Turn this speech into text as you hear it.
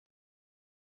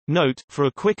Note, for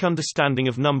a quick understanding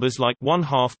of numbers like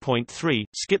 1/2.3,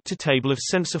 skip to table of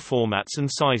sensor formats and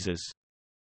sizes.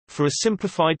 For a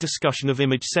simplified discussion of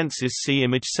image sensors, see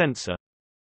image sensor.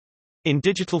 In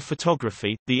digital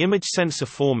photography, the image sensor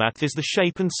format is the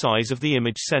shape and size of the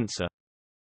image sensor.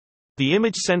 The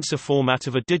image sensor format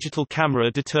of a digital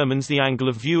camera determines the angle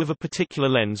of view of a particular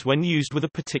lens when used with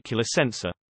a particular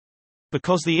sensor.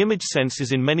 Because the image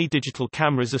sensors in many digital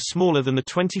cameras are smaller than the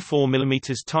 24 mm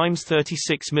x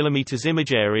 36 mm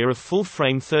image area of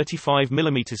full-frame 35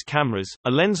 mm cameras,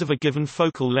 a lens of a given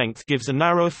focal length gives a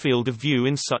narrower field of view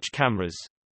in such cameras.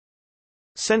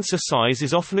 Sensor size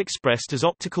is often expressed as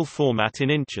optical format in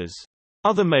inches.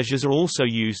 Other measures are also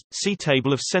used, see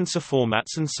table of sensor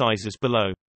formats and sizes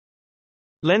below.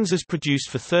 Lenses produced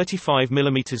for 35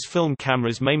 mm film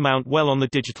cameras may mount well on the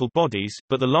digital bodies,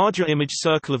 but the larger image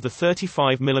circle of the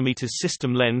 35 mm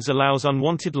system lens allows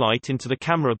unwanted light into the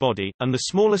camera body, and the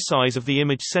smaller size of the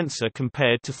image sensor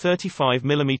compared to 35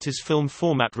 mm film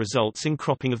format results in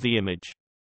cropping of the image.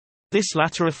 This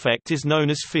latter effect is known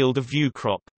as field of view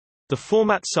crop. The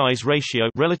format size ratio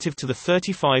relative to the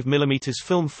 35 mm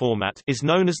film format is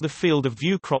known as the field of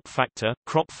view crop factor,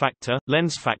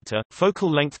 lens factor,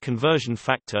 focal length conversion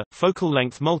factor, focal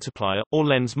length multiplier, or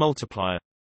lens multiplier.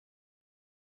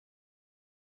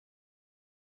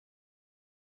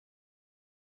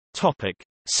 Topic: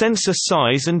 Sensor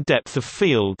size and depth of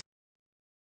field.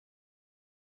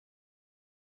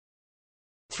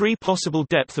 Three possible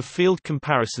depth of field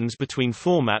comparisons between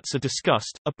formats are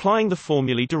discussed, applying the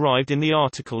formulae derived in the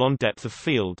article on depth of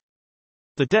field.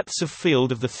 The depths of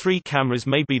field of the three cameras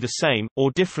may be the same,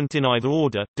 or different in either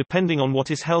order, depending on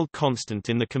what is held constant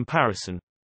in the comparison.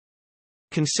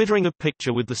 Considering a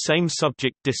picture with the same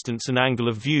subject distance and angle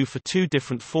of view for two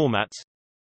different formats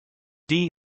d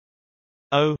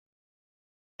o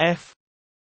f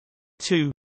 2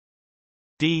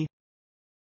 d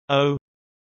o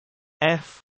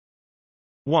f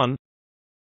 1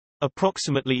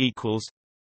 approximately equals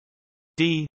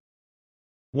d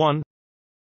 1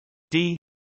 d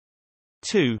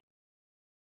 2.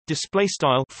 Display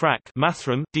style frac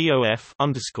mathrm dof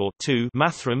underscore 2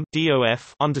 mathrm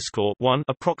dof underscore 1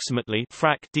 approximately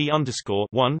frac d underscore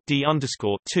 1 d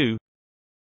underscore 2.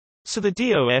 So the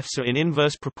DOFs are in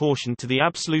inverse proportion to the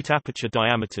absolute aperture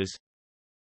diameters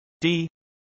d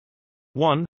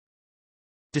 1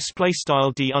 display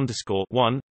style d underscore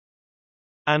 1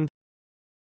 and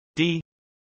d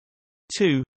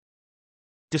 2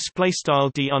 display style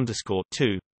d underscore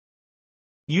 2.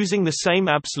 Using the same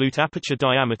absolute aperture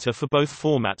diameter for both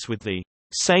formats with the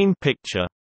same picture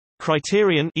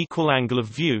criterion, equal angle of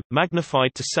view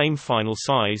magnified to same final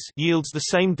size yields the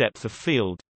same depth of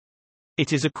field.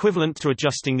 It is equivalent to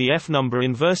adjusting the f number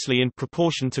inversely in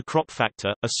proportion to crop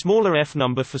factor, a smaller f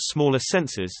number for smaller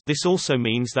sensors. This also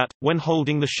means that, when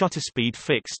holding the shutter speed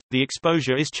fixed, the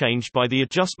exposure is changed by the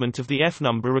adjustment of the f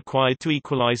number required to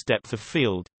equalize depth of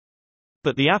field.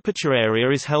 But the aperture area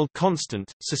is held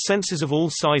constant, so sensors of all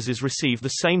sizes receive the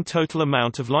same total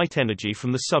amount of light energy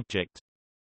from the subject.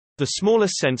 The smaller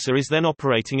sensor is then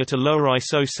operating at a lower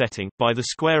ISO setting, by the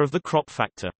square of the crop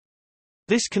factor.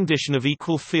 This condition of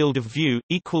equal field of view,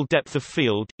 equal depth of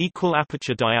field, equal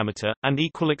aperture diameter, and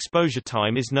equal exposure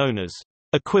time is known as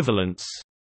equivalence.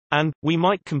 And, we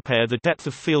might compare the depth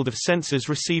of field of sensors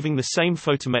receiving the same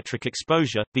photometric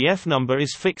exposure. The f number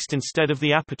is fixed instead of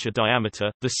the aperture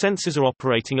diameter. The sensors are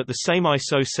operating at the same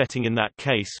ISO setting in that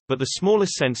case, but the smaller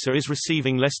sensor is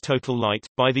receiving less total light,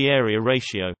 by the area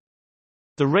ratio.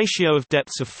 The ratio of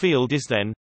depths of field is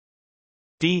then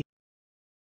d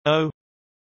o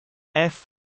f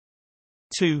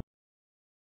 2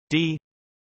 d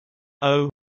o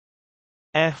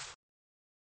f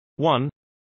 1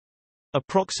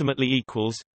 approximately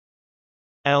equals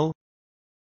L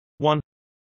 1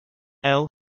 L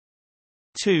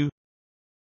 2.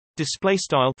 Display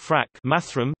style frac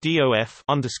mathrm dof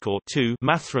underscore 2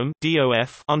 mathrm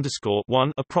dof underscore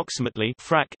 1 approximately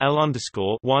frac L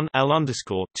underscore 1 L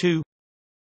underscore 2,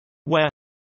 where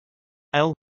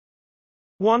L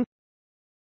 1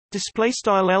 display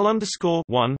style L underscore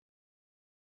 1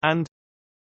 and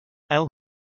L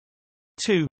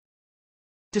 2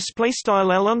 display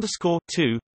style L underscore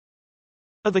 2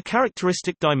 are the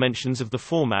characteristic dimensions of the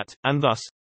format, and thus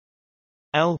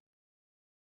L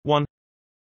 1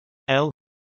 L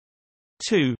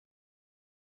 2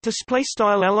 display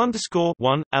style L underscore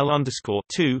 1 L underscore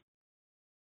 2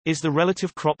 is the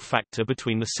relative crop factor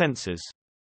between the sensors.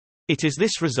 It is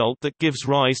this result that gives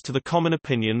rise to the common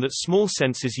opinion that small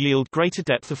sensors yield greater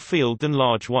depth of field than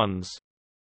large ones.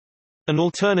 An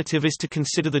alternative is to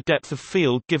consider the depth of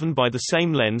field given by the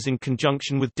same lens in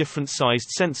conjunction with different sized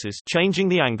sensors, changing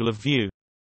the angle of view.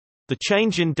 The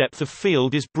change in depth of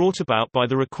field is brought about by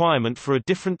the requirement for a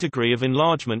different degree of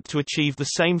enlargement to achieve the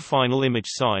same final image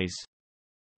size.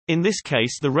 In this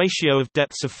case, the ratio of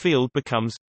depths of field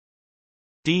becomes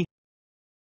d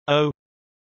o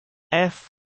f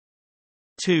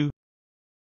 2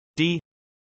 d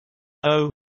o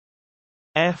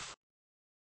f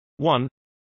 1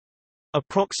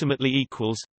 approximately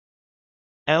equals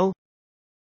L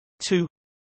 2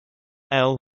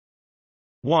 L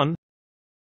 1.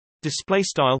 Display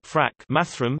style frac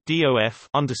mathrm DOF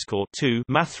underscore 2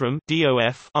 mathrm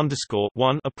DOF underscore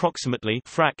 1 approximately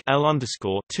frac L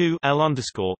underscore 2 L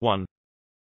underscore 1.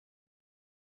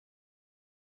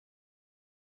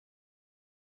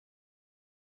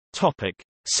 Topic: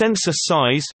 Sensor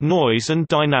size, noise and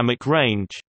dynamic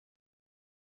range.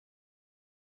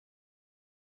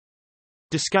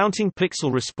 Discounting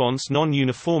pixel response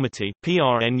non-uniformity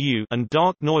 (PRNU) and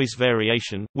dark noise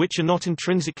variation, which are not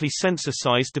intrinsically sensor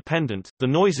size dependent, the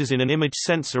noises in an image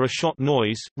sensor are shot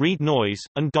noise, read noise,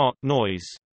 and dark noise.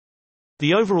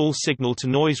 The overall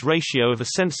signal-to-noise ratio of a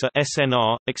sensor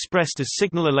SNR, expressed as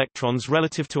signal electrons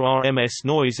relative to RMS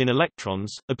noise in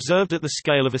electrons, observed at the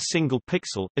scale of a single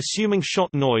pixel, assuming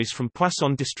shot noise from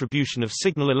Poisson distribution of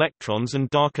signal electrons and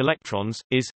dark electrons,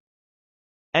 is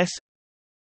S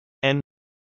N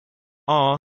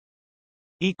R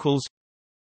equals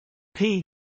P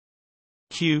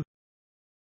Q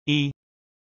E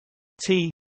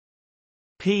T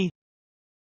P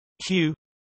Q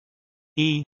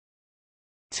E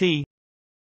T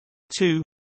 2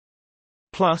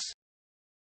 plus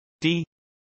D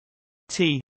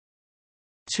T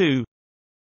 2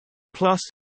 plus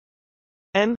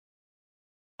N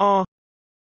R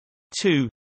 2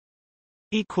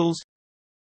 equals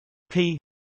P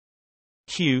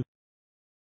Q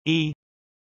E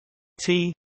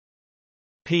T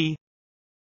P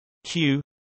Q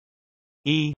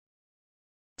E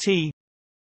T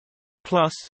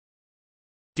plus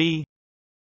D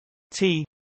T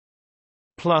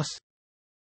plus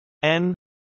N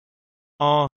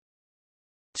R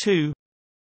 2.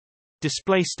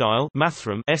 Display style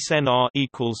mathrm SNR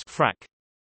equals frac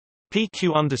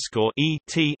PQ underscore E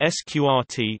T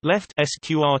SQRT left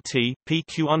SQRT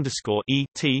PQ underscore E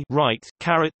T right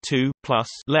caret 2 plus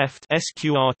left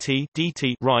SQRT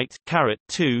DT right caret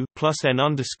 2 plus N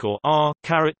underscore R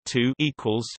caret 2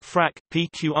 equals frac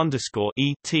PQ underscore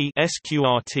E T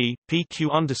SQRT PQ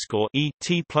underscore E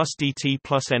T plus DT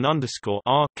plus N underscore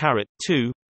R caret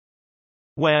 2,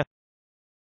 where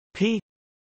P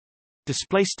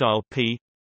display style P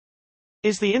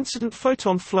is the incident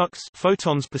photon flux,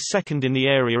 photons per second in the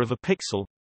area of a pixel.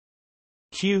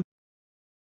 Q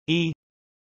E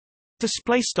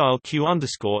display style Q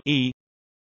underscore E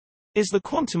is the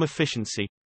quantum efficiency.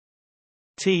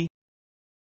 T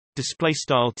display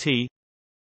style T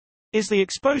is the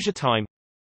exposure time.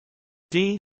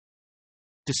 D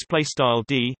display style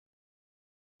D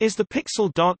is the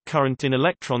pixel dark current in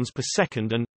electrons per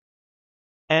second, and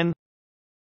N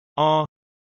R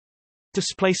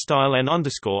display style N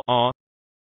underscore R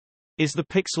is the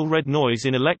pixel red noise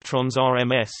in electrons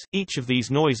RMS. Each of these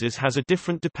noises has a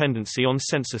different dependency on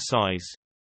sensor size.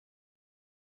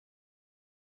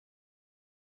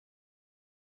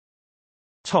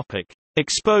 Topic: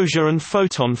 Exposure and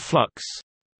photon flux.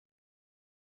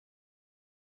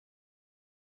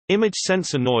 Image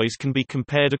sensor noise can be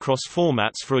compared across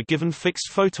formats for a given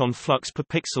fixed photon flux per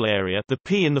pixel area, the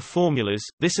P in the formulas.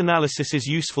 This analysis is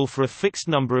useful for a fixed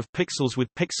number of pixels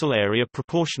with pixel area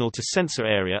proportional to sensor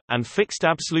area, and fixed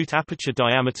absolute aperture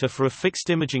diameter for a fixed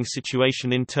imaging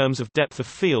situation in terms of depth of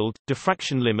field,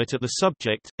 diffraction limit at the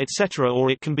subject, etc.,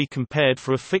 or it can be compared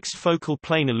for a fixed focal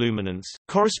plane illuminance,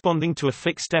 corresponding to a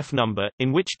fixed F number,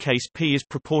 in which case P is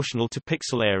proportional to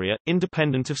pixel area,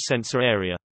 independent of sensor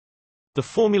area. The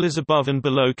formulas above and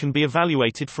below can be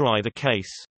evaluated for either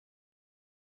case.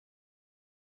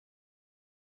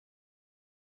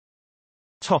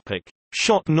 Topic: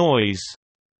 Shot noise.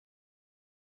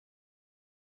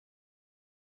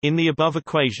 In the above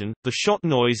equation, the shot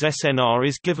noise SNR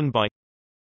is given by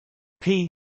P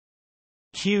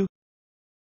Q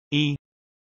E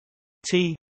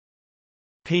T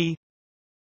P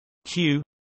Q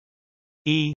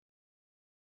E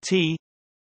T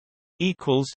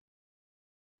equals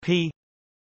P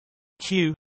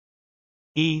Q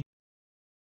E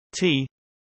T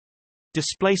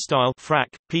display style frac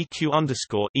PQ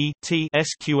underscore E T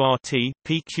SQRT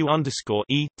PQ underscore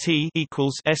E T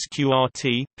equals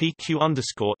SQRT PQ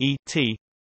underscore E T,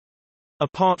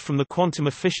 Apart from the quantum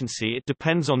efficiency, it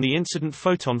depends on the incident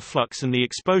photon flux and the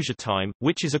exposure time,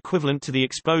 which is equivalent to the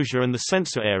exposure and the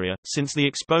sensor area, since the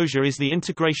exposure is the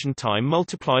integration time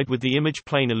multiplied with the image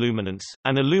plane illuminance,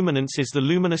 and illuminance is the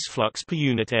luminous flux per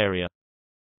unit area.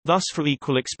 Thus, for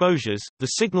equal exposures, the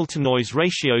signal-to-noise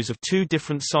ratios of two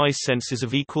different size sensors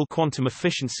of equal quantum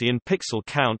efficiency and pixel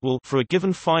count will, for a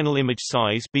given final image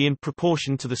size, be in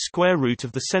proportion to the square root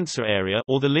of the sensor area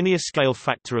or the linear scale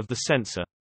factor of the sensor.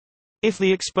 If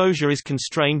the exposure is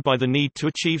constrained by the need to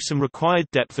achieve some required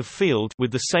depth of field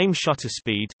with the same shutter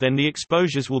speed, then the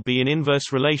exposures will be in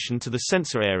inverse relation to the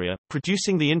sensor area,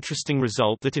 producing the interesting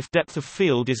result that if depth of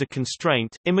field is a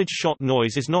constraint, image shot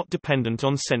noise is not dependent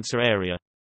on sensor area.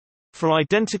 For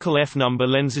identical f-number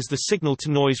lenses, the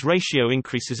signal-to-noise ratio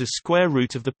increases as square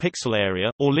root of the pixel area,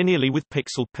 or linearly with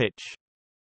pixel pitch.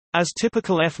 As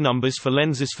typical f-numbers for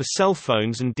lenses for cell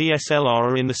phones and DSLR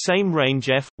are in the same range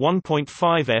f1.5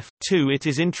 f2, it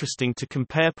is interesting to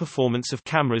compare performance of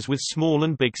cameras with small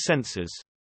and big sensors.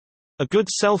 A good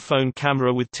cell phone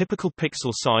camera with typical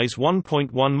pixel size 1.1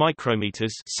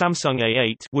 micrometers Samsung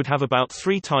A8 would have about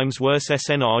 3 times worse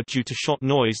SNR due to shot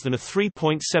noise than a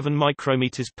 3.7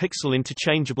 micrometers pixel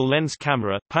interchangeable lens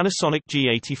camera Panasonic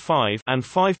G85 and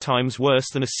 5 times worse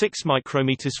than a 6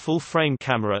 micrometers full-frame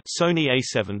camera Sony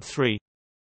A7 III.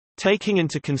 Taking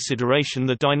into consideration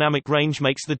the dynamic range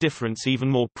makes the difference even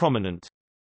more prominent.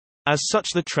 As such,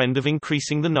 the trend of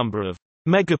increasing the number of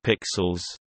megapixels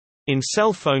in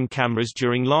cell phone cameras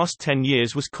during last 10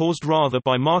 years was caused rather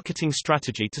by marketing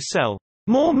strategy to sell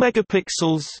more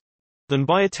megapixels than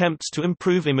by attempts to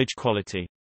improve image quality.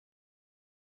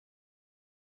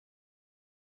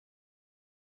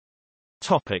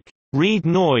 Topic: Read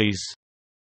noise.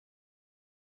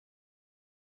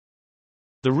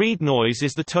 The read noise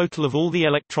is the total of all the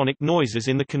electronic noises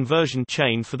in the conversion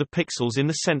chain for the pixels in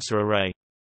the sensor array.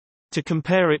 To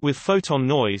compare it with photon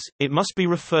noise, it must be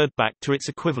referred back to its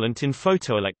equivalent in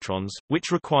photoelectrons,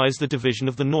 which requires the division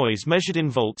of the noise measured in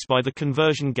volts by the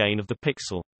conversion gain of the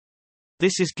pixel.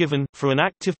 This is given, for an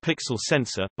active pixel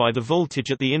sensor, by the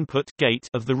voltage at the input gate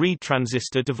of the read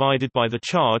transistor divided by the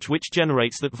charge which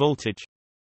generates that voltage.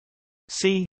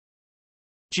 C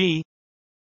G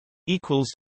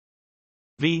equals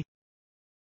V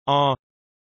R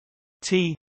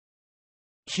T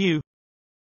Q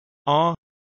R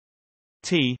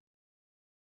T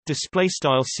display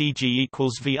style CG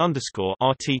equals V underscore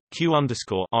RT Q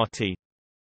underscore RT.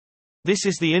 This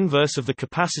is the inverse of the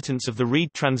capacitance of the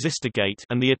read transistor gate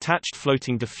and the attached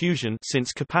floating diffusion,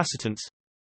 since capacitance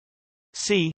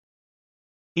C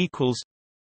equals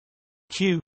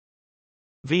Q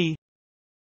V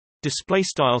display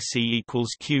style C equals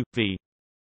Q V.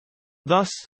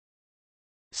 Thus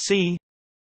C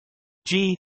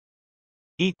G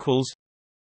equals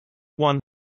 1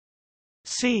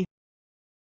 C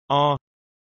R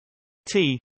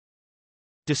T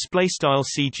display style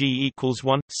CG equals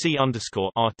 1 C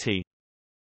underscore RT.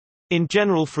 In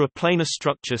general, for a planar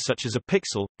structure such as a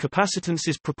pixel, capacitance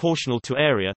is proportional to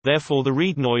area, therefore the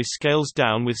read noise scales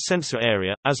down with sensor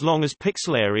area, as long as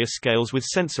pixel area scales with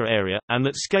sensor area, and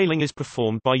that scaling is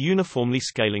performed by uniformly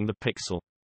scaling the pixel.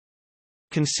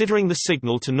 Considering the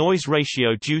signal-to-noise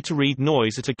ratio due to read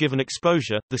noise at a given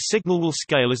exposure, the signal will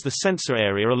scale as the sensor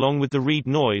area along with the read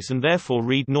noise, and therefore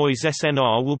read noise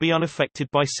SNR will be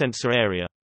unaffected by sensor area.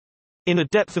 In a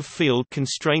depth of field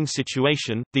constrained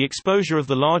situation, the exposure of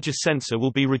the larger sensor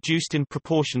will be reduced in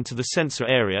proportion to the sensor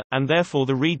area, and therefore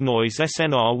the read noise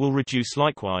SNR will reduce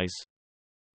likewise.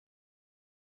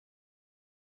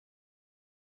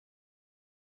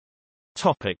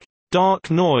 Topic: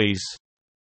 Dark noise.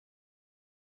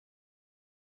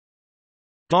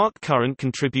 Dark current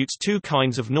contributes two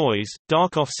kinds of noise: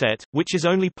 dark offset, which is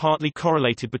only partly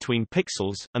correlated between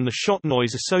pixels, and the shot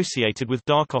noise associated with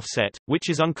dark offset, which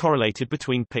is uncorrelated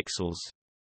between pixels.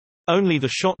 Only the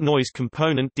shot noise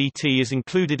component dt is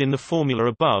included in the formula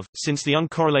above, since the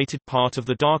uncorrelated part of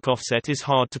the dark offset is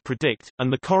hard to predict,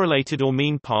 and the correlated or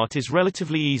mean part is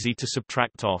relatively easy to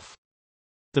subtract off.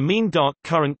 The mean dark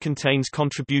current contains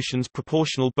contributions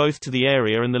proportional both to the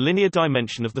area and the linear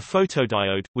dimension of the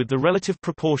photodiode, with the relative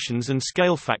proportions and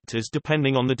scale factors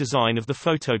depending on the design of the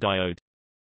photodiode.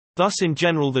 Thus, in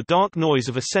general, the dark noise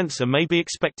of a sensor may be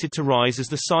expected to rise as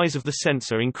the size of the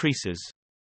sensor increases.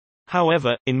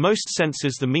 However, in most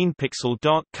sensors the mean pixel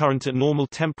dark current at normal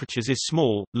temperatures is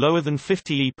small, lower than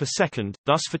 50 E per second,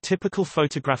 thus for typical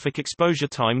photographic exposure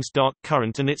times dark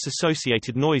current and its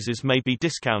associated noises may be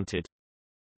discounted.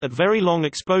 At very long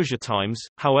exposure times,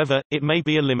 however, it may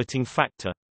be a limiting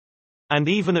factor. And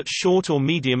even at short or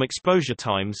medium exposure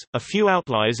times, a few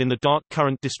outliers in the dark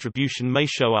current distribution may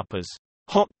show up as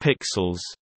hot pixels.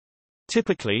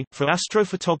 Typically, for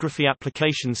astrophotography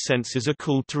applications, sensors are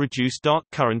cooled to reduce dark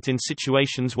current in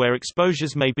situations where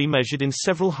exposures may be measured in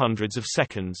several hundreds of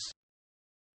seconds.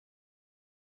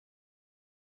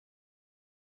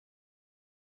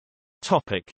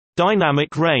 Topic: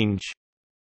 Dynamic range.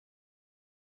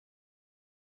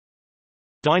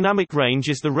 Dynamic range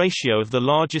is the ratio of the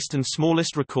largest and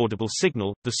smallest recordable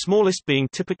signal, the smallest being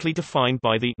typically defined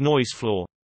by the noise floor.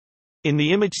 In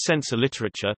the image sensor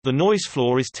literature, the noise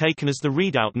floor is taken as the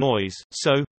readout noise,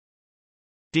 so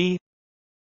d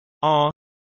r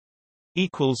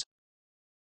equals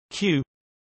q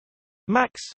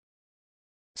max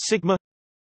sigma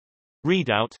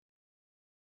readout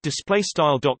display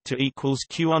style doctor equals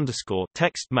q underscore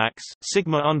text max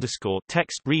sigma underscore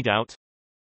text readout.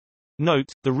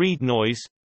 Note the read noise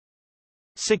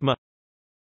sigma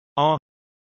r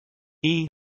e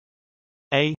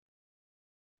a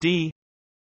d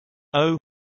o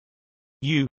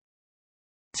u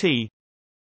t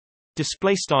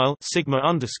display style sigma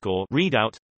underscore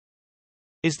readout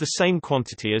is the same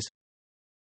quantity as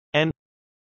n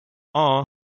r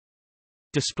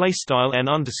display style n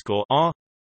underscore r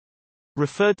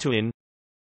referred to in.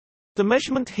 The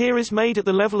measurement here is made at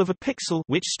the level of a pixel,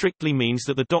 which strictly means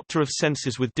that the doctor of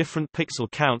sensors with different pixel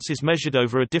counts is measured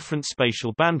over a different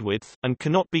spatial bandwidth, and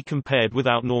cannot be compared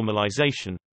without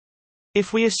normalization.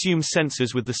 If we assume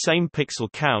sensors with the same pixel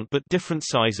count but different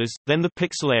sizes, then the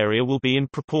pixel area will be in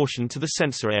proportion to the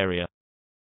sensor area.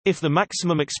 If the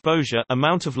maximum exposure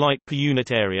amount of light per unit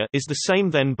area is the same,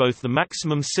 then both the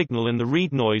maximum signal and the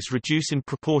read noise reduce in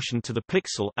proportion to the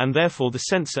pixel and therefore the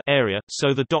sensor area,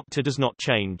 so the doctor does not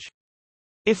change.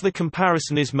 If the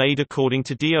comparison is made according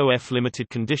to DOF limited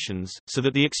conditions, so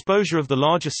that the exposure of the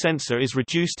larger sensor is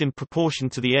reduced in proportion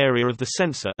to the area of the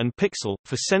sensor and pixel,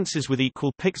 for sensors with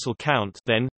equal pixel count,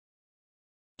 then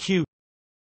q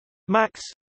max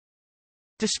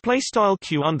display style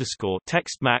q underscore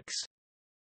text max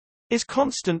is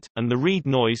constant, and the read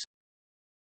noise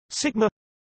sigma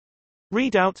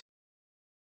readout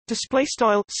display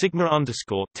style sigma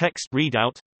underscore text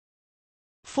readout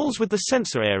falls with the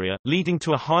sensor area, leading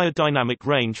to a higher dynamic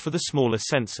range for the smaller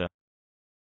sensor.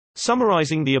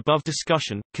 Summarizing the above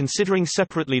discussion, considering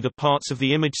separately the parts of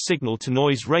the image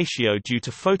signal-to-noise ratio due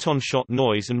to photon shot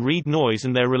noise and read noise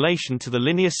and their relation to the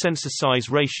linear sensor size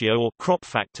ratio or crop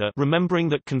factor, remembering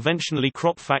that conventionally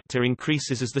crop factor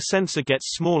increases as the sensor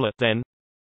gets smaller, then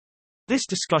this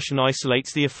discussion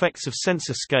isolates the effects of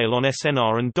sensor scale on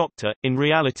SNR and doctor. In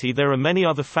reality, there are many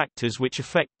other factors which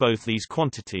affect both these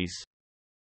quantities.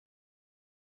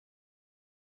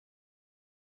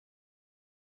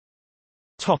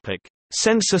 Topic: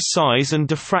 Sensor size and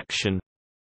diffraction.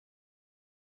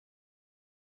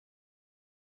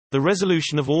 The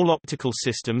resolution of all optical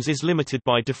systems is limited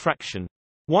by diffraction.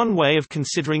 One way of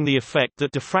considering the effect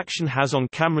that diffraction has on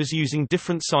cameras using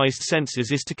different sized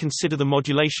sensors is to consider the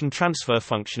modulation transfer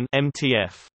function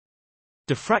 (MTF).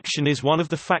 Diffraction is one of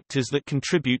the factors that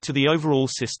contribute to the overall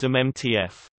system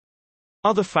MTF.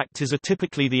 Other factors are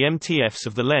typically the MTFs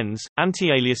of the lens,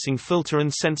 anti-aliasing filter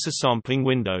and sensor sampling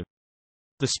window.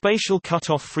 The spatial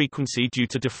cutoff frequency due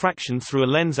to diffraction through a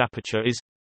lens aperture is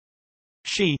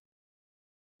Xi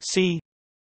C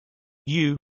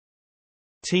U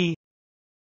T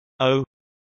O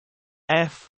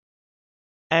F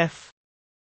F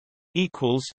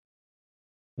equals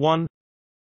 1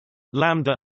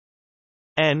 lambda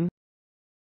n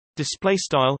display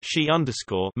style Xi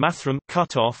underscore mathrm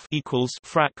cutoff equals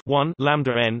frac 1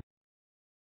 lambda n,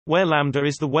 where lambda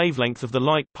is the wavelength of the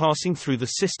light passing through the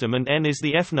system and n is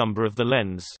the f-number of the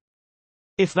lens.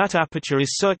 If that aperture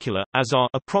is circular, as are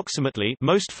approximately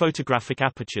most photographic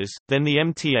apertures, then the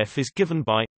MTF is given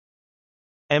by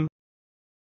m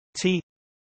t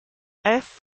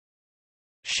f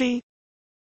Xi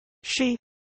c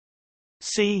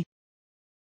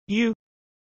u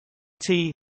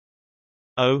t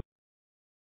o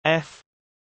f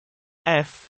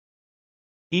f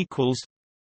equals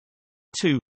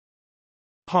 2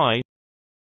 pi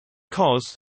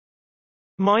cos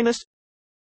minus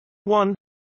 1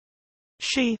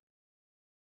 Xi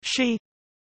c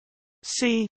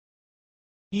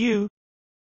u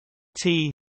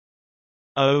t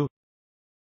o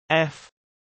f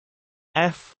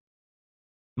f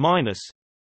minus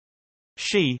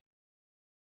Xi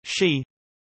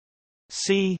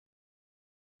c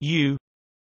u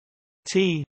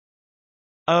t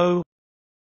o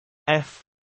f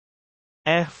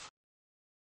f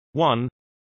 1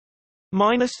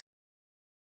 minus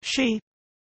Xi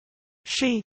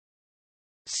c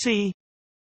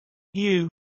u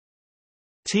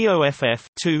TOFF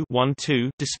 2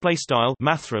 display style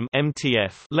mathrm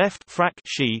MTF left frac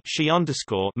she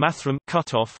underscore mathrm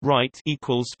cutoff right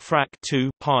equals frac 2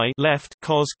 pi left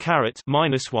cos caret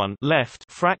 -1 left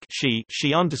frac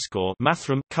she underscore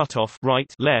mathrm cutoff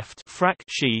right left frac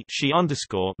she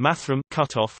underscore mathrm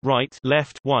cutoff right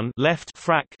left 1 left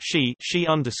frac she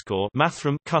underscore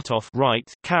mathrm cutoff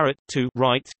right caret 2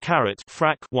 right caret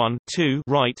frac 1 2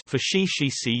 right for she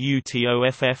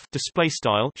cutoff display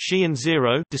style she and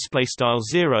 0 display style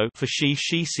 0 for she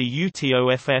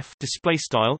cutoff display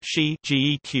style she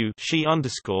geq she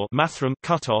underscore mathrm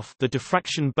cutoff. The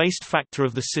diffraction based factor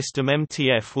of the system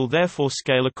MTF will therefore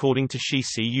scale according to she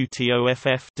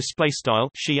cutoff display style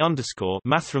she underscore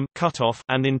mathrm cutoff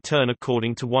and in turn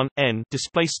according to 1 n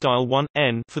display style 1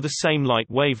 n for the same light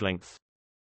wavelength.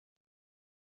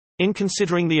 In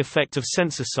considering the effect of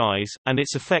sensor size, and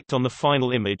its effect on the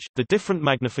final image, the different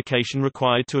magnification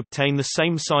required to obtain the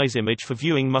same size image for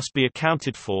viewing must be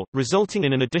accounted for, resulting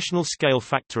in an additional scale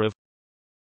factor of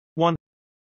 1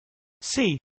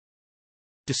 c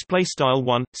displaystyle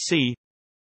 1 c,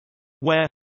 where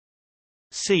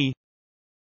c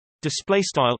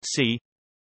displaystyle c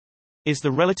is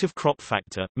the relative crop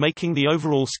factor, making the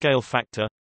overall scale factor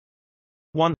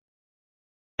 1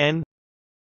 n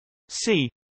c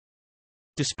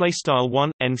display style 1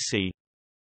 nc.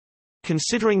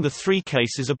 Considering the three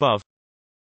cases above,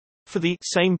 for the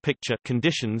same picture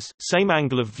conditions, same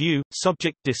angle of view,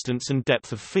 subject distance and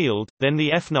depth of field, then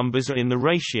the F numbers are in the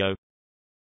ratio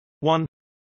 1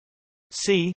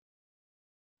 c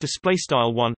display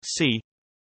style 1 c.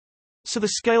 So the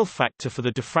scale factor for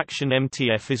the diffraction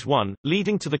MTF is 1,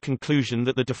 leading to the conclusion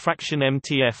that the diffraction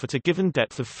MTF at a given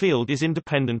depth of field is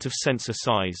independent of sensor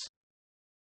size.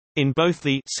 In both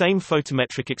the same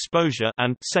photometric exposure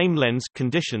and same lens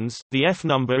conditions, the F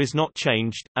number is not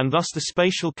changed, and thus the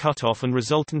spatial cutoff and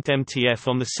resultant MTF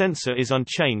on the sensor is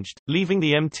unchanged, leaving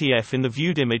the MTF in the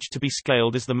viewed image to be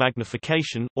scaled as the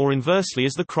magnification, or inversely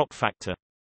as the crop factor.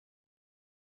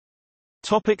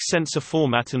 Topic sensor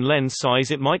format and lens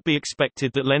size. It might be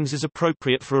expected that lenses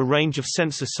appropriate for a range of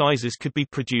sensor sizes could be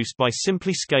produced by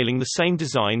simply scaling the same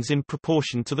designs in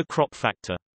proportion to the crop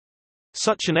factor.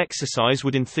 Such an exercise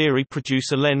would in theory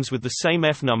produce a lens with the same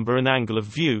F number and angle of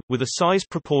view, with a size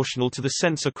proportional to the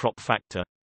sensor crop factor.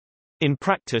 In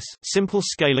practice, simple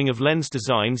scaling of lens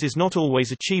designs is not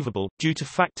always achievable, due to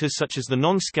factors such as the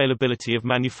non-scalability of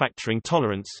manufacturing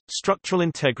tolerance, structural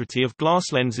integrity of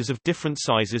glass lenses of different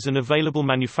sizes and available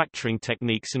manufacturing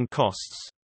techniques and costs.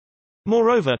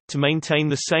 Moreover, to maintain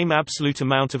the same absolute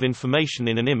amount of information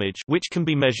in an image, which can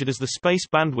be measured as the space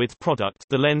bandwidth product,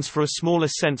 the lens for a smaller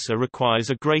sensor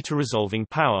requires a greater resolving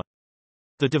power.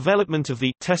 The development of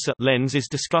the Tessa lens is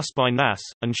discussed by NAS,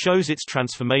 and shows its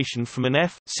transformation from an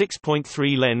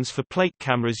f/6.3 lens for plate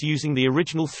cameras using the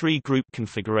original 3-group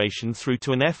configuration through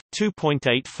to an f/2.8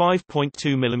 5.2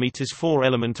 mm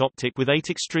 4-element optic with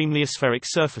 8 extremely aspheric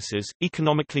surfaces,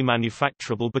 economically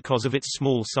manufacturable because of its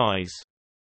small size.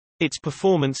 Its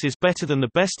performance is better than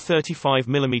the best 35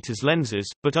 mm lenses,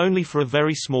 but only for a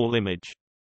very small image.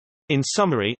 In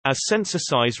summary, as sensor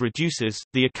size reduces,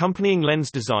 the accompanying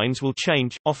lens designs will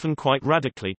change, often quite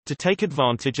radically, to take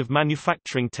advantage of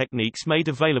manufacturing techniques made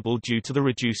available due to the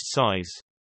reduced size.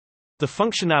 The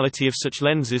functionality of such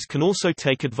lenses can also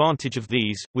take advantage of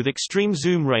these, with extreme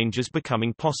zoom ranges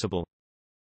becoming possible.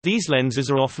 These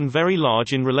lenses are often very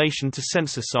large in relation to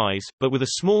sensor size, but with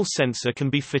a small sensor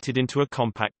can be fitted into a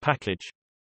compact package.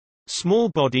 Small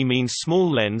body means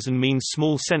small lens and means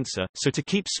small sensor, so to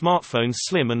keep smartphones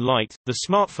slim and light, the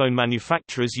smartphone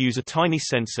manufacturers use a tiny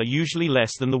sensor, usually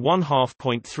less than the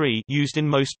 1/2.3 used in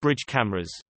most bridge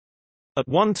cameras. At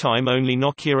one time only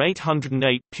Nokia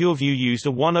 808 PureView used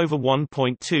a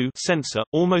 1/1.2 sensor,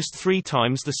 almost 3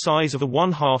 times the size of a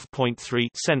 1/2.3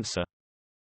 sensor.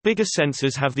 Bigger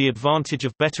sensors have the advantage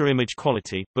of better image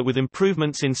quality, but with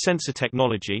improvements in sensor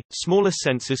technology, smaller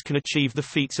sensors can achieve the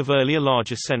feats of earlier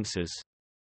larger sensors.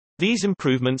 These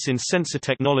improvements in sensor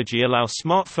technology allow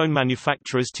smartphone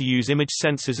manufacturers to use image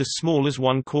sensors as small as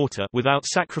 1/4 without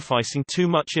sacrificing too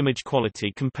much image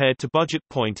quality compared to budget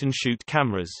point-and-shoot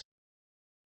cameras.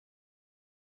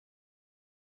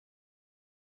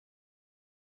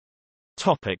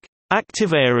 Topic: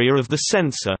 Active area of the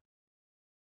sensor.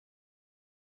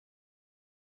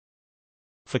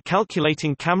 For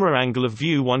calculating camera angle of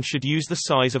view, one should use the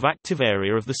size of active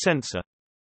area of the sensor.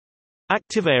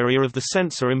 Active area of the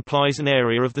sensor implies an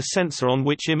area of the sensor on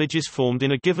which image is formed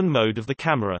in a given mode of the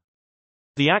camera.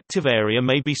 The active area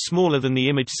may be smaller than the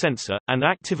image sensor, and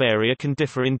active area can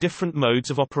differ in different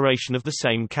modes of operation of the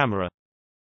same camera.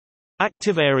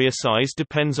 Active area size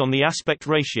depends on the aspect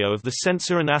ratio of the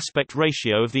sensor and aspect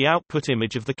ratio of the output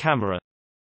image of the camera.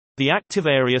 The active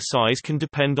area size can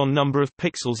depend on number of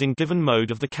pixels in given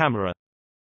mode of the camera.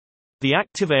 The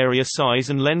active area size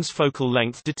and lens focal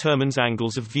length determines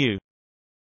angles of view.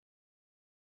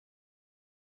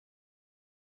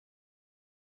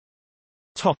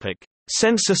 Topic: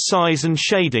 Sensor size and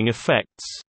shading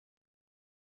effects.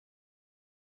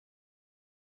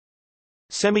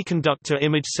 Semiconductor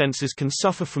image sensors can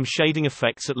suffer from shading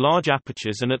effects at large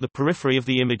apertures and at the periphery of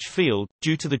the image field,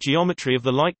 due to the geometry of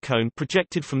the light cone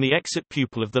projected from the exit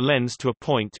pupil of the lens to a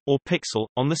point, or pixel,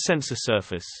 on the sensor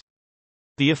surface.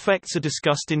 The effects are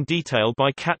discussed in detail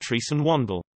by Catrice and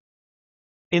Wandel.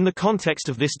 In the context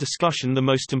of this discussion, the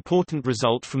most important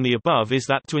result from the above is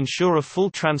that to ensure a full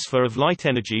transfer of light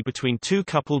energy between two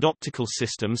coupled optical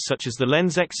systems such as the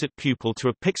lens exit pupil to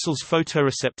a pixel's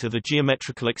photoreceptor, the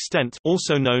geometrical extent,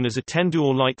 also known as attenuation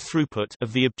or light throughput,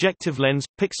 of the objective lens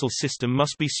pixel system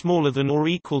must be smaller than or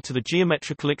equal to the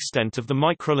geometrical extent of the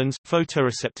microlens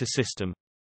photoreceptor system.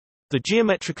 The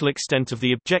geometrical extent of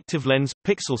the objective lens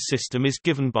pixel system is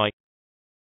given by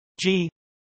G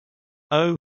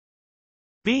O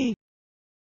B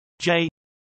J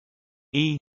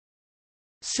E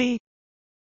C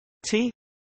T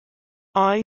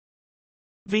I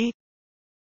V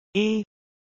E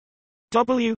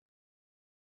W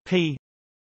P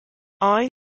I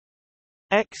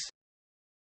X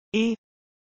E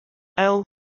L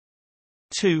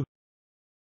 2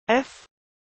 F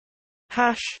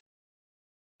hash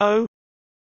O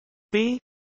B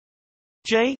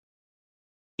J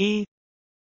E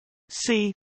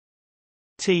C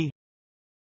T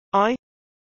I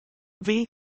V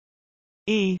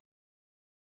E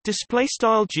display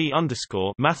style G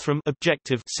underscore mathrm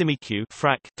objective simiq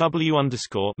frac W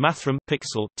underscore mathrm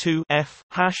pixel 2 F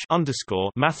hash underscore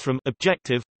mathrm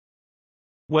objective,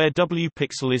 where W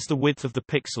pixel is the width of the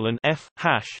pixel and F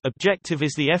hash objective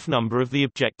is the F number of the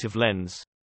objective lens.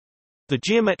 The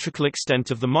geometrical extent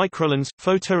of the microlens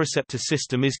photoreceptor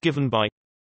system is given by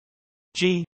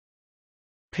G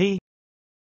P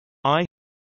I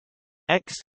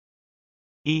X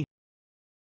E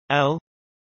L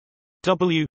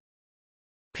W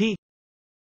P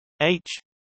H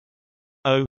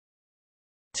O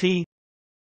T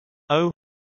O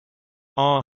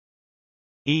R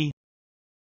E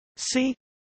C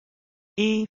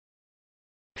E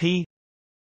P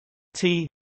T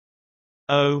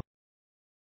O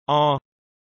R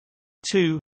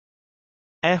 2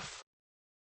 F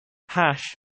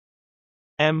hash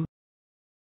M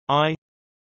I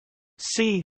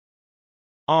C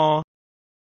R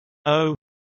O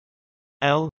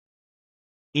L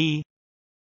E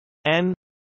N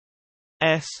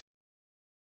S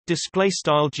display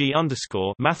style G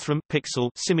underscore mathrm pixel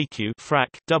simiq frac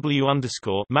W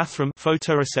underscore mathrm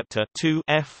photoreceptor 2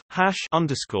 F hash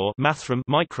underscore mathrm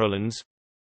microlens,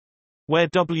 where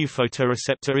W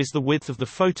photoreceptor is the width of the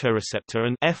photoreceptor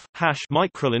and F hash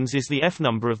microlens is the F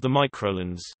number of the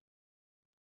microlens.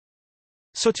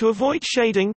 So to avoid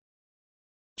shading,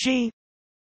 G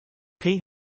P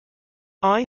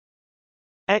I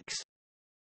X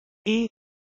E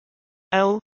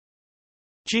L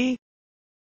G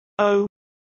O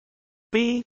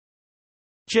B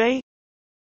J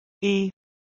E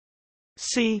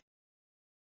C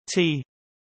T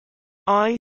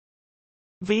I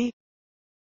V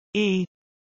E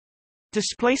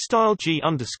display style G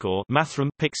underscore mathrm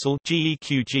pixel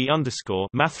GEQG underscore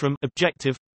mathrm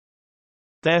objective.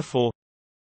 Therefore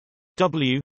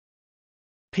W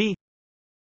P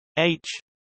H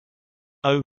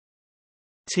O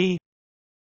T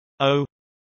O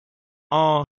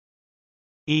R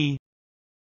E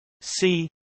C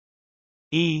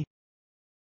E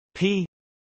P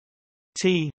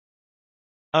T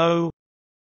O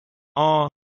R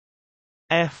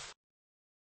F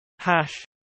hash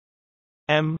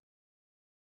M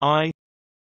I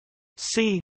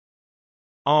C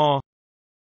R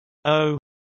O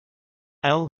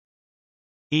L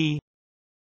E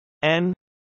N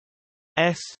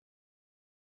S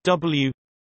W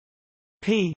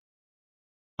P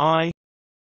I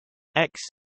X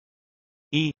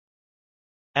E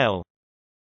L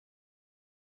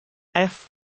F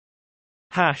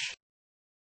hash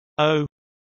O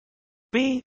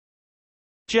B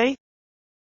J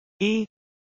E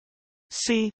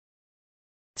C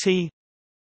T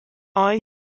I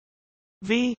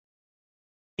V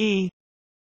E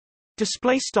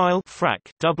display style frac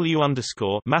W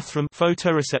underscore mathrm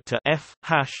photoreceptor F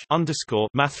hash underscore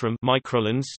mathrm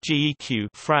microlens GEQ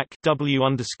frac W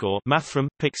underscore mathrm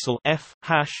pixel F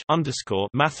hash underscore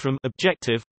mathrm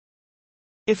objective,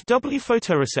 If W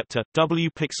photoreceptor, W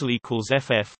pixel equals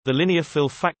FF, the linear fill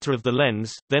factor of the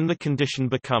lens, then the condition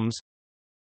becomes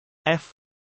F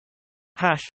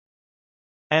hash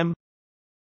M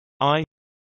I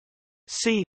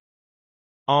C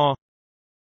R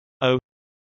O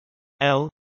L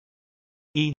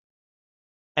E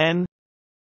N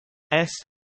S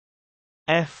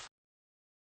F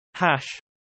hash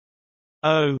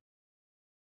O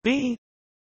B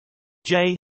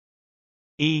J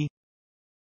E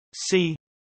C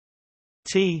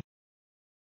T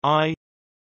I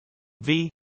V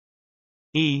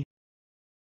E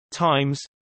times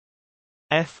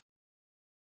F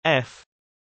F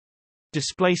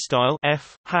display style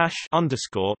F hash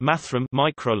underscore mathrm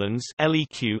microlens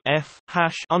LEQ F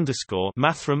hash underscore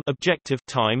mathrm objective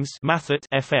times mathet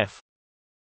FF.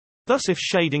 Thus, if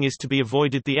shading is to be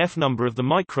avoided, the F number of the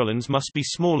microlens must be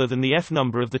smaller than the F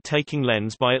number of the taking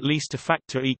lens by at least a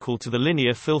factor equal to the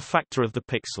linear fill factor of the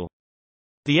pixel.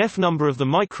 The F number of the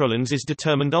microlens is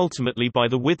determined ultimately by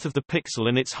the width of the pixel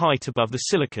and its height above the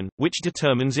silicon, which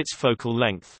determines its focal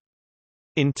length.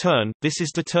 In turn, this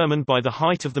is determined by the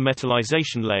height of the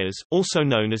metallization layers, also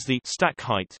known as the stack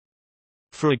height.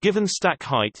 For a given stack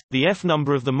height, the F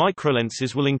number of the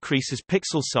microlenses will increase as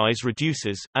pixel size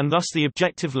reduces, and thus the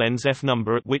objective lens F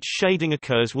number at which shading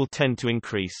occurs will tend to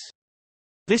increase.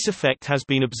 This effect has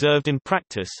been observed in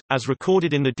practice, as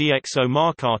recorded in the DxO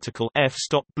Mark article.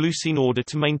 F-stop blues. In order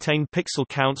to maintain pixel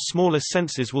count, smaller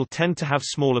sensors will tend to have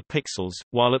smaller pixels,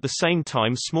 while at the same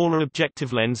time smaller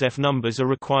objective lens F numbers are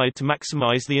required to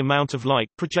maximize the amount of light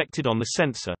projected on the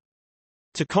sensor.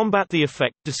 To combat the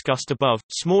effect discussed above,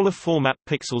 smaller format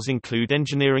pixels include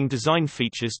engineering design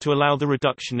features to allow the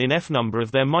reduction in F number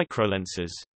of their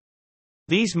microlenses.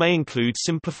 These may include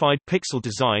simplified pixel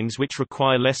designs which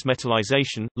require less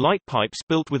metallization, light pipes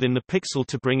built within the pixel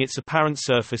to bring its apparent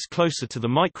surface closer to the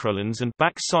microlens, and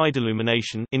back-side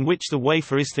illumination in which the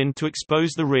wafer is thinned to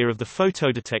expose the rear of the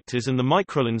photodetectors and the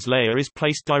microlens layer is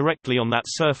placed directly on that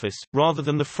surface, rather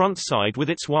than the front side with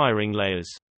its wiring layers.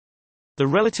 The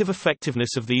relative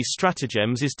effectiveness of these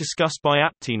stratagems is discussed by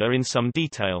Aptina in some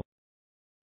detail.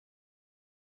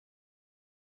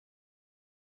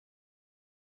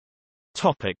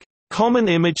 Topic: Common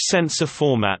image sensor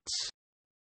formats.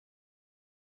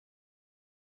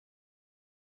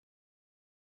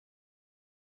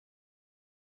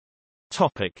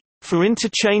 Topic: For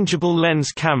interchangeable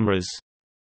lens cameras.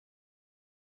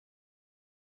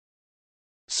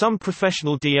 Some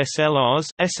professional DSLRs,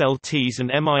 SLTs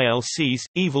and MILCs,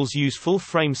 EVLs use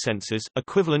full-frame sensors,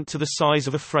 equivalent to the size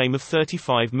of a frame of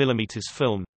 35 mm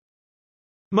film.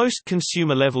 Most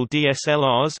consumer-level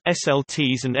DSLRs,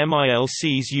 SLTs and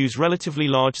MILCs use relatively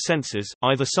large sensors,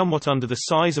 either somewhat under the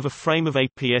size of a frame of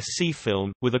APS-C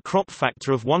film, with a crop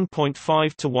factor of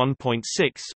 1.5 to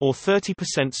 1.6, or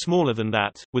 30% smaller than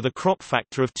that, with a crop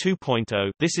factor of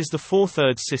 2.0. This is the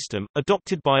 4/3 system,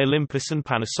 adopted by Olympus and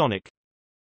Panasonic.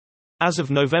 As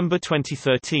of November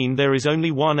 2013, there is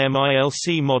only one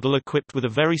MILC model equipped with a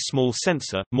very small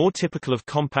sensor, more typical of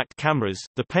compact cameras,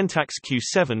 the Pentax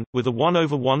Q7, with a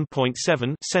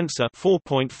 1/1.7 sensor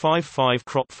 4.55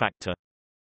 crop factor.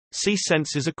 See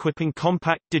sensors equipping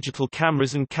compact digital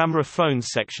cameras and camera phones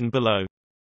section below.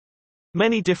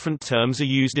 Many different terms are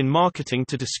used in marketing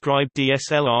to describe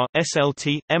DSLR,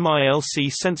 SLT,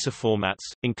 MILC sensor formats,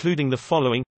 including the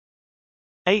following: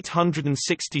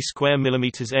 860 square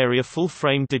mm area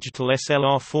full-frame digital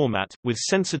SLR format, with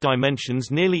sensor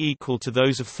dimensions nearly equal to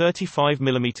those of 35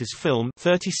 mm film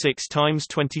 36 x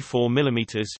 24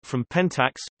 mm from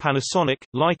Pentax, Panasonic,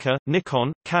 Leica,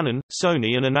 Nikon, Canon,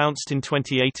 Sony, and announced in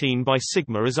 2018 by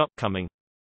Sigma as upcoming.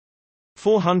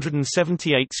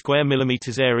 478 square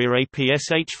mm area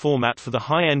APS-H format for the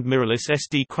high-end mirrorless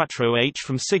SD Quattro H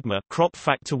from Sigma, crop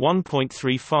factor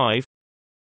 1.35.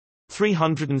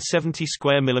 370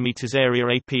 square mm area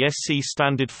APS-C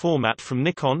standard format from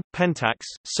Nikon, Pentax,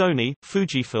 Sony,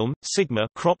 Fujifilm, Sigma,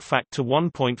 crop factor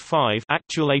 1.5.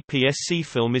 Actual APS-C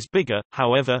film is bigger,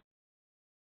 however.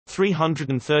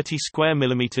 330 square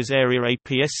mm area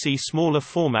APS-C smaller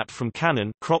format from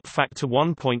Canon, crop factor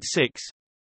 1.6.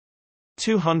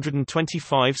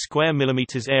 225 square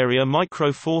mm area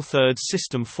micro 4/3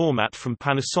 system format from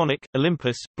Panasonic,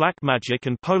 Olympus, Blackmagic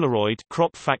and Polaroid,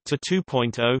 crop factor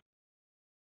 2.0.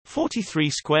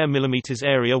 43 square mm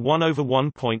area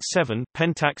 1/1.7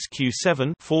 Pentax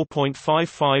Q7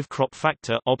 4.55 crop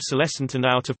factor. Obsolescent and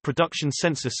out of production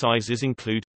sensor sizes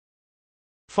include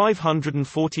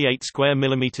 548 square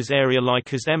mm area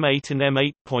Leica's M8 and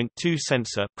M8.2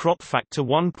 sensor, crop factor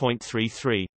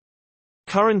 1.33.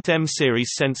 Current M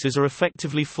series sensors are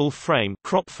effectively full frame,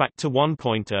 crop factor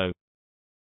 1.0.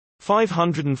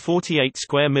 548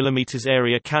 square millimeters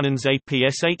area. Canon's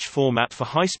APS-H format for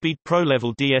high-speed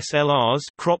pro-level DSLRs,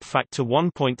 crop factor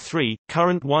 1.3,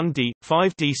 current 1D,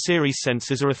 5D series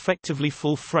sensors are effectively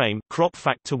full-frame, crop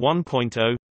factor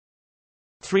 1.0.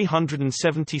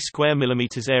 370 square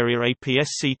millimeters area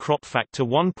APS-C crop factor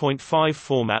 1.5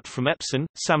 format from Epson,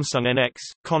 Samsung NX,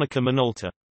 Konica Minolta.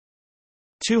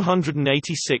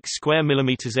 286 square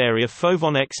millimeters area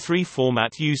Fovon X3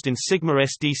 format used in Sigma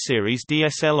SD series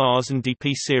DSLRs and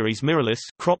DP series mirrorless,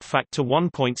 crop factor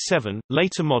 1.7.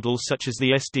 Later models such as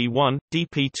the SD1,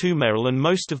 DP2 Merrill and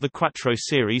most of the Quattro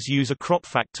series use a crop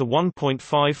factor 1.5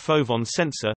 Fovon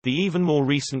sensor. The even more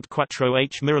recent Quattro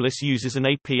H mirrorless uses an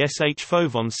APS-H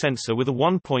Fovon sensor with a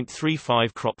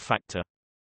 1.35 crop factor.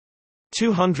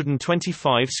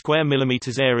 225 square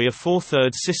millimeters area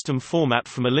 4/3 system format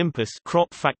from Olympus,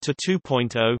 crop factor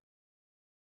 2.0.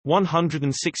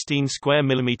 116 square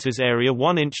millimeters area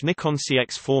 1-inch Nikon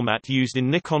CX format used in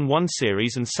Nikon 1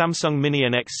 series and Samsung Mini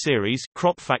NX series,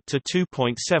 crop factor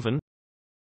 2.7.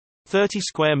 30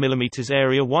 square millimeters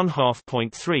area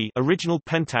 1/2.3 original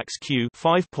Pentax Q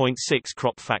 5.6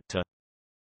 crop factor.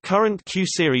 Current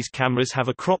Q-series cameras have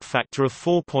a crop factor of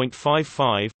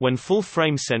 4.55. When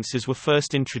full-frame sensors were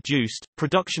first introduced,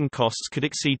 production costs could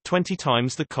exceed 20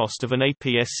 times the cost of an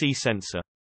APS-C sensor.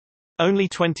 Only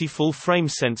 20 full-frame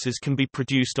sensors can be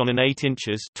produced on an 8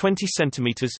 inches (20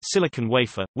 centimeters) silicon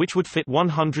wafer, which would fit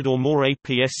 100 or more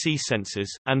APS-C sensors,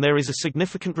 and there is a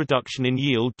significant reduction in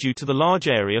yield due to the large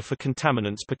area for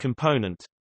contaminants per component.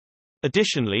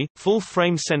 Additionally,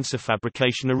 full-frame sensor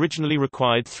fabrication originally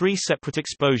required 3 separate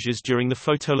exposures during the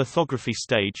photolithography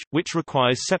stage, which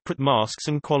requires separate masks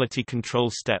and quality control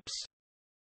steps.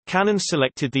 Canon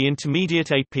selected the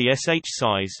intermediate APS-H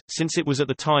size, since it was at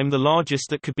the time the largest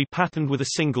that could be patterned with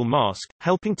a single mask,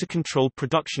 helping to control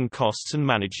production costs and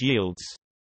manage yields.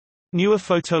 Newer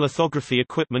photolithography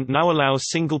equipment now allows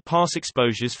single-pass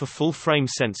exposures for full-frame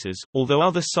sensors, although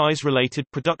other size-related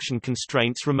production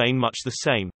constraints remain much the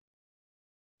same.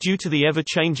 Due to the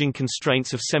ever-changing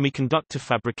constraints of semiconductor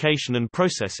fabrication and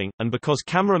processing, and because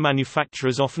camera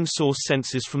manufacturers often source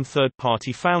sensors from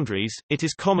third-party foundries, it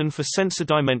is common for sensor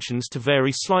dimensions to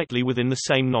vary slightly within the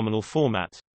same nominal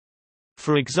format.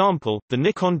 For example, the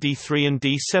Nikon D3 and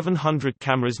D700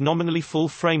 cameras' nominally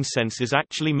full-frame sensors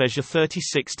actually measure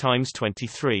 36 ×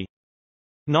 23.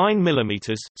 9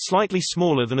 mm, slightly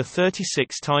smaller than a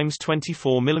 36 ×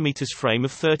 24 mm frame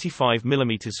of 35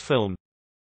 mm film.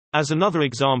 As another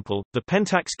example, the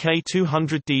Pentax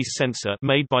K200D's sensor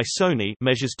made by Sony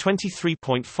measures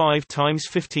 23.5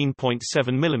 × 15.7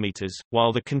 mm,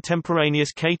 while the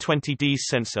contemporaneous K20D's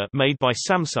sensor made by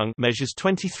Samsung measures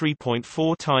 23.4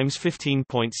 ×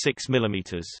 15.6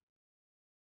 mm.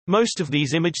 Most of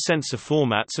these image sensor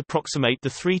formats approximate the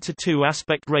 3:2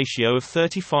 aspect ratio of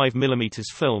 35 mm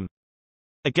film.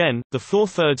 Again, the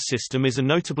 4/3 system is a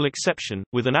notable exception,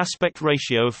 with an aspect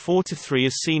ratio of 4:3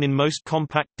 as seen in most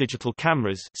compact digital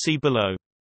cameras, see below.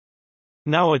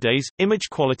 Nowadays, image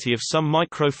quality of some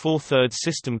micro 4/3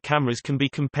 system cameras can be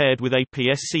compared with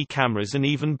APS-C cameras and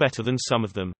even better than some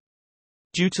of them.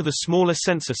 Due to the smaller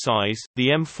sensor size, the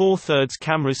M4/3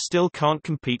 cameras still can't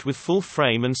compete with full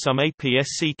frame and some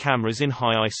APS-C cameras in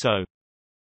high ISO.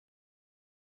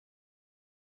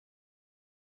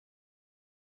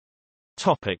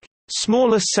 Topic: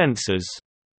 Smaller sensors.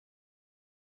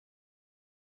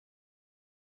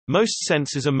 Most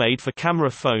sensors are made for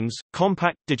camera phones,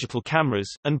 compact digital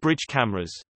cameras, and bridge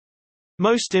cameras.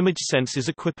 Most image sensors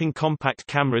equipping compact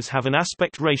cameras have an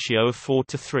aspect ratio of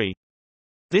 4:3.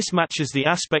 This matches the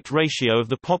aspect ratio of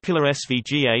the popular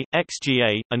SVGA,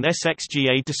 XGA, and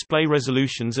SXGA display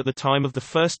resolutions at the time of the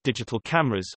first digital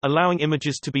cameras, allowing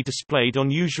images to be displayed on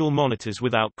usual monitors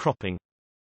without cropping.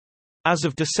 As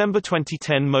of December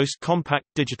 2010, most compact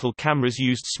digital cameras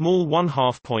used small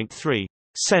 1/2.3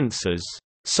 sensors.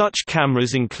 Such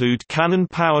cameras include Canon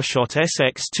PowerShot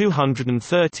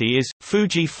SX230 IS,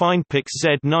 Fuji FinePix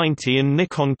Z90 and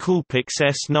Nikon Coolpix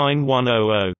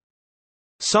S9100.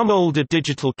 Some older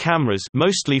digital cameras,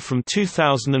 mostly from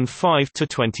 2005 to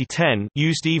 2010,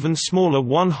 used even smaller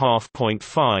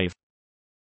 1/2.5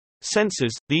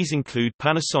 sensors. These include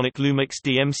Panasonic Lumix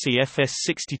DMC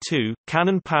FS62,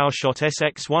 Canon PowerShot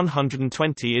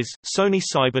SX120 IS, Sony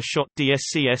CyberShot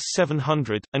DSC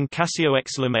S700, and Casio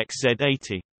Exelum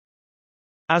XZ80.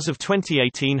 As of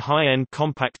 2018, high-end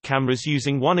compact cameras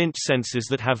using 1-inch sensors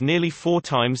that have nearly 4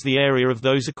 times the area of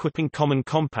those equipping common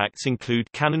compacts include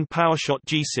Canon PowerShot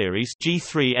G-Series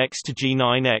G3X to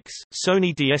G9X,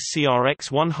 Sony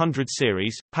DSC-RX100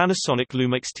 series, Panasonic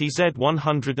Lumix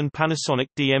TZ100 and Panasonic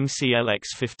DMC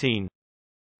LX15.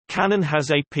 Canon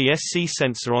has a APS-C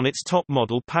sensor on its top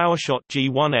model PowerShot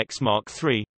G1X Mark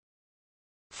III.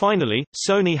 Finally,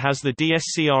 Sony has the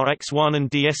DSCR-X1 and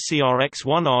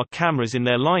DSCR-X1R cameras in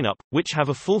their lineup, which have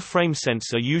a full-frame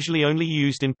sensor usually only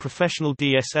used in professional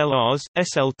DSLRs,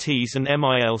 SLTs and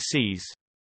MILCs.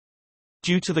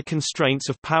 Due to the constraints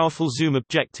of powerful zoom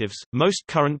objectives, most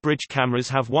current bridge cameras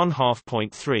have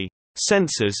 1/2.3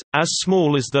 sensors, as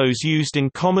small as those used in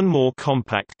common more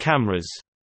compact cameras.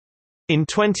 In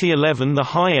 2011 the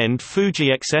high-end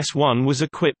Fuji X-S1 was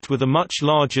equipped with a much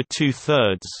larger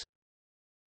 2/3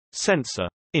 sensor.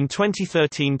 In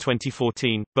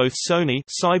 2013-2014, both Sony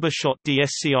CyberShot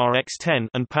DSCR-X10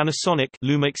 and Panasonic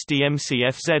Lumix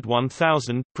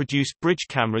DMC-FZ1000 produced bridge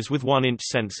cameras with 1-inch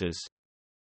sensors.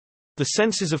 The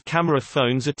sensors of camera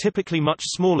phones are typically much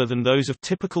smaller than those of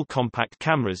typical compact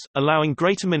cameras, allowing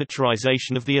greater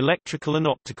miniaturization of the electrical and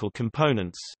optical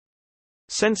components.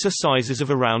 Sensor sizes of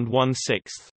around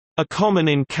 1/6 are common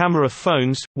in camera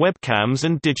phones, webcams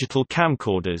and digital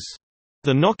camcorders.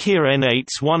 The Nokia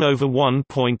N8's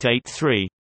 1/1.83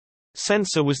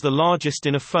 sensor was the largest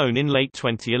in a phone in late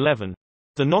 2011.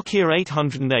 The Nokia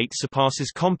 808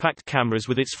 surpasses compact cameras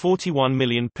with its 41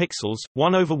 million pixels,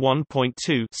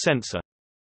 1/1.2 sensor.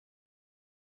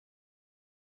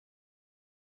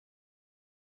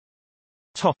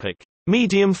 Topic: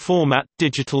 Medium format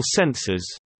digital sensors.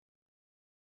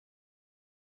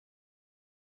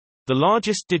 The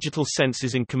largest digital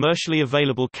sensors in commercially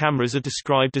available cameras are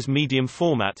described as medium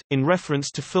format, in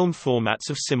reference to film formats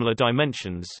of similar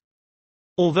dimensions.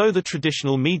 Although the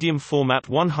traditional medium format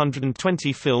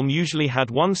 120 film usually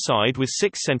had one side with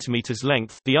 6 cm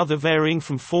length, the other varying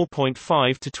from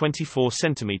 4.5 to 24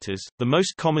 cm, the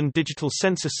most common digital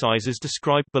sensor sizes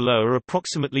described below are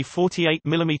approximately 48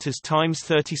 mm x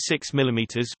 36 mm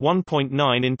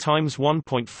 1.9 in x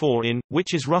 1.4 in,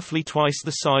 which is roughly twice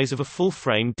the size of a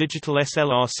full-frame digital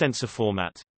SLR sensor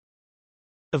format.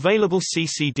 Available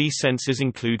CCD sensors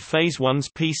include Phase 1's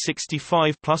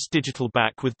P65 Plus digital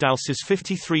back with DALS's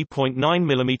 53.9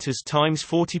 mm x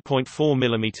 40.4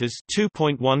 mm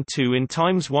 2.12 in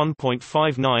x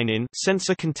 1.59 in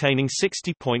sensor containing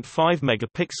 60.5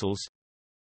 megapixels,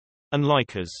 and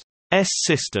Leica's S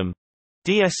system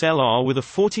DSLR with a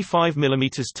 45 mm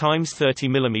x 30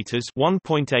 mm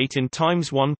 1.8 in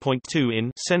x 1.2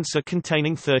 in sensor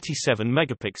containing 37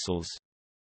 megapixels.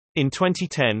 In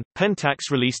 2010,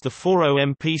 Pentax released the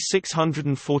 40MP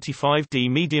 645D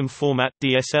medium format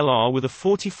DSLR with a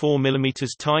 44 mm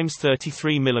x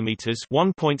 33 mm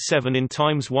 1.7 in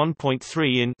x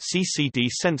 1.3 in CCD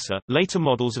sensor. Later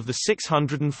models of the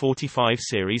 645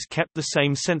 series kept the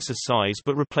same sensor size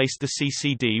but replaced the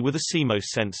CCD with a CMOS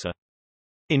sensor.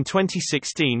 In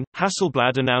 2016,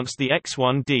 Hasselblad announced the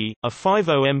X1D, a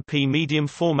 50MP medium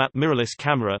format mirrorless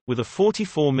camera, with a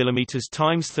 44 mm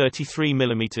x 33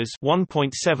 mm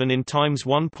 1.7 in x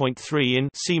 1.3 in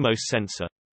CMOS sensor.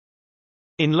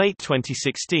 In late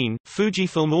 2016,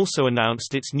 Fujifilm also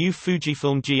announced its new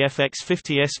Fujifilm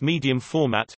GFX50S medium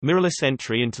format, mirrorless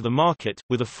entry into the market,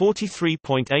 with a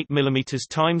 43.8 mm x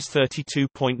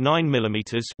 32.9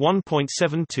 mm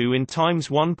 1.72 in x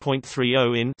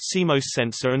 1.30 in CMOS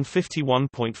sensor and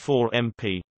 51.4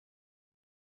 MP.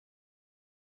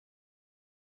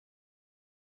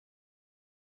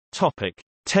 Topic: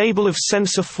 Table of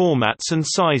sensor formats and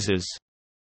sizes.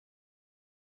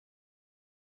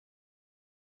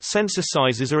 Sensor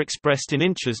sizes are expressed in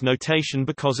inches notation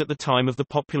because at the time of the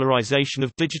popularization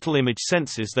of digital image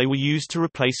sensors they were used to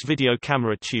replace video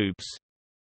camera tubes.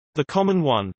 The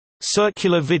common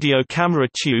circular video camera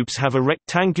tubes have a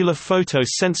rectangular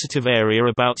photosensitive area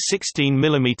about 16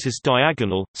 mm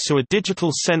diagonal, so a digital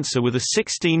sensor with a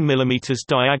 16 mm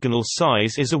diagonal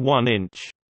size is a 1-inch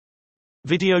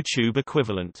video tube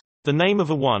equivalent. The name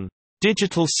of a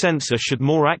digital sensor should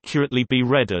more accurately be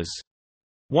read as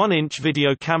 1-inch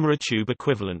video camera tube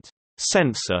equivalent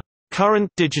sensor. Current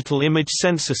digital image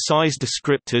sensor size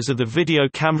descriptors are the video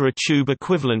camera tube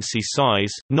equivalency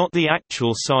size, not the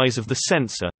actual size of the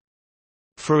sensor.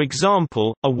 For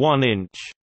example, a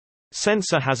 1-inch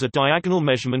sensor has a diagonal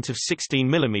measurement of 16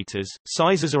 mm.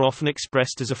 Sizes are often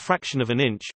expressed as a fraction of an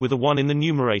inch, with a 1 in the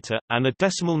numerator, and a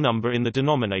decimal number in the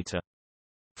denominator.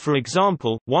 For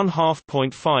example,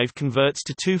 1/2.5 converts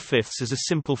to 2/5 as a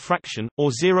simple fraction,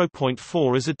 or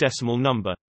 0.4 as a decimal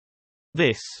number.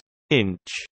 This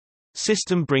inch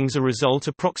system brings a result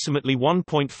approximately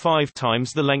 1.5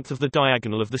 times the length of the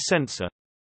diagonal of the sensor.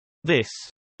 This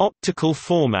optical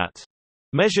format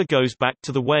measure goes back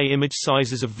to the way image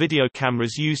sizes of video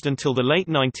cameras used until the late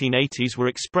 1980s were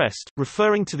expressed,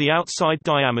 referring to the outside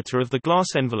diameter of the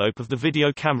glass envelope of the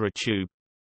video camera tube.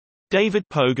 David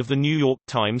Pogue of The New York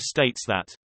Times states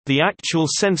that The actual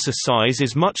sensor size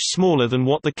is much smaller than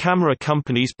what the camera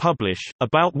companies publish,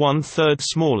 about 1/3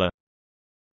 smaller.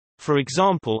 For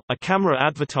example, a camera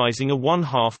advertising a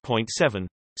 1/2.7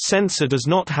 sensor does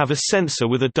not have a sensor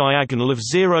with a diagonal of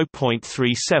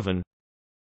 0.37.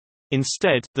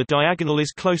 Instead, the diagonal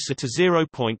is closer to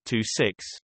 0.26.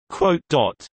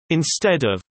 Instead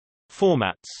of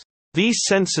formats. These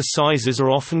sensor sizes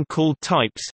are often called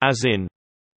types, as in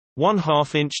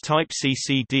 1/2 inch type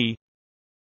CCD.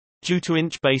 Due to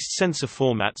inch-based sensor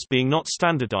formats being not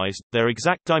standardized, their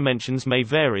exact dimensions may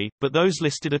vary, but those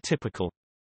listed are typical.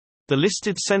 The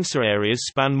listed sensor areas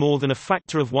span more than a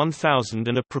factor of 1,000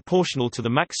 and are proportional to the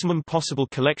maximum possible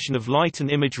collection of light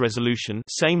and image resolution,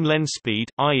 same lens speed,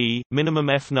 i.e., minimum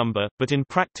f-number, but in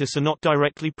practice are not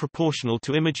directly proportional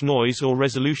to image noise or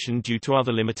resolution due to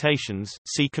other limitations.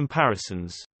 See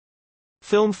comparisons.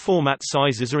 Film format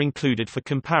sizes are included for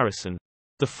comparison.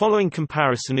 The following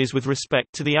comparison is with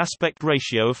respect to the aspect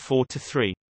ratio of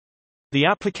 4:3. The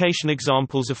application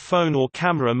examples of phone or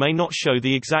camera may not show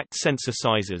the exact sensor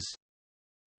sizes.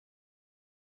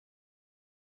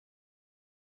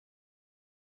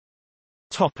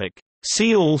 Topic.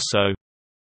 See also: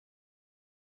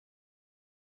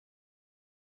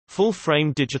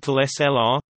 full-frame digital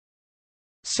SLR,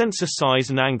 sensor size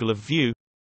and angle of view,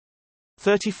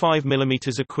 35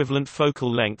 mm equivalent focal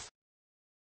length,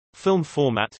 film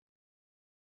format,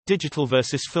 digital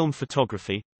versus film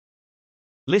photography,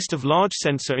 list of large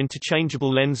sensor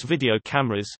interchangeable lens video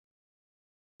cameras,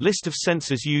 list of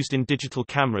sensors used in digital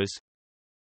cameras,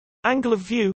 angle of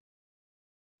view,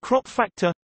 crop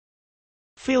factor,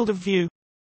 field of view.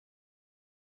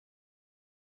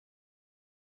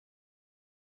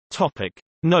 Topic.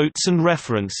 Notes and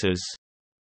references.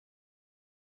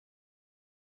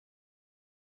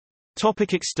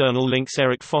 Topic. External links.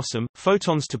 Eric Fossum,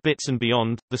 Photons to Bits and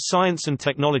Beyond, The Science and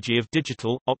Technology of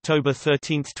Digital, October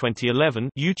 13, 2011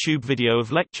 YouTube video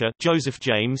of lecture, Joseph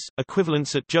James,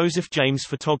 Equivalence at Joseph James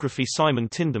Photography, Simon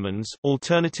Tindemans,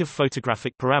 Alternative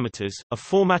Photographic Parameters, A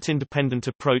Format-Independent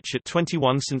Approach at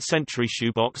 21st Century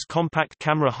Shoebox Compact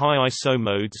Camera High ISO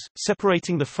Modes,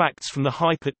 Separating the Facts from the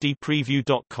Hype at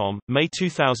dpreview.com, May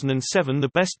 2007 The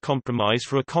best compromise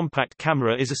for a compact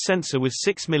camera is a sensor with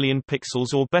 6 million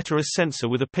pixels or better, a sensor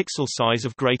with a pixel size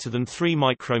of greater than 3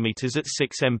 micrometers at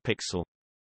 6 m pixel.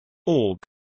 Org.